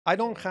I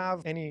don't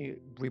have any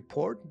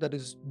report that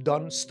is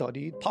done,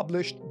 studied,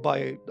 published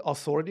by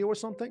authority or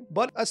something.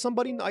 But as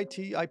somebody in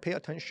IT, I pay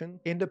attention.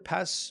 In the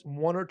past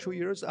 1 or 2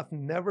 years, I've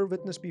never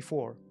witnessed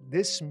before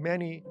this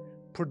many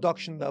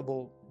production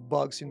level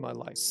bugs in my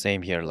life.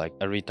 Same here, like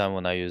every time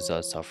when I use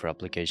software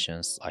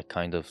applications, I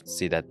kind of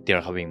see that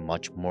they're having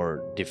much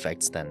more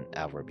defects than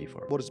ever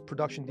before. What is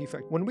production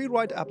defect? When we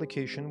write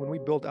application, when we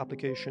build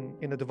application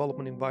in a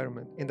development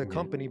environment in the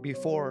company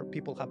before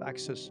people have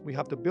access, we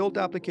have to build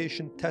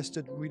application, test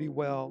it really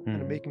well,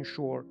 and making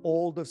sure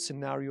all the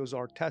scenarios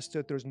are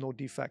tested. There's no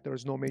defect,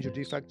 there's no major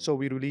defect. So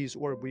we release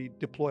or we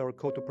deploy our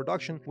code to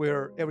production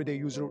where everyday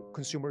user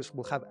consumers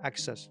will have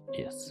access.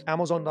 Yes.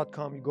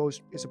 Amazon.com, you go,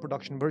 it's a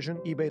production version.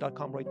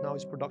 eBay.com right now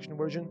is production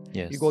version.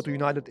 Yes. You go to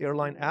United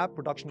Airline app,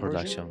 production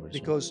Production version, version.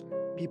 because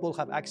people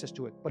have access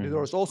to it. But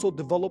there's also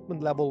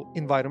development level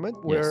environment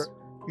where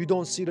you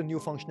don't see the new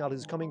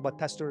functionalities coming, but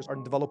testers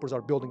and developers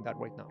are building that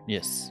right now.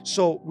 Yes.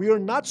 So we are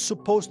not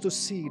supposed to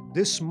see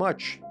this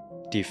much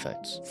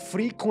Defects.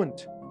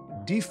 frequent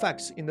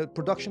defects in the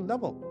production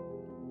level.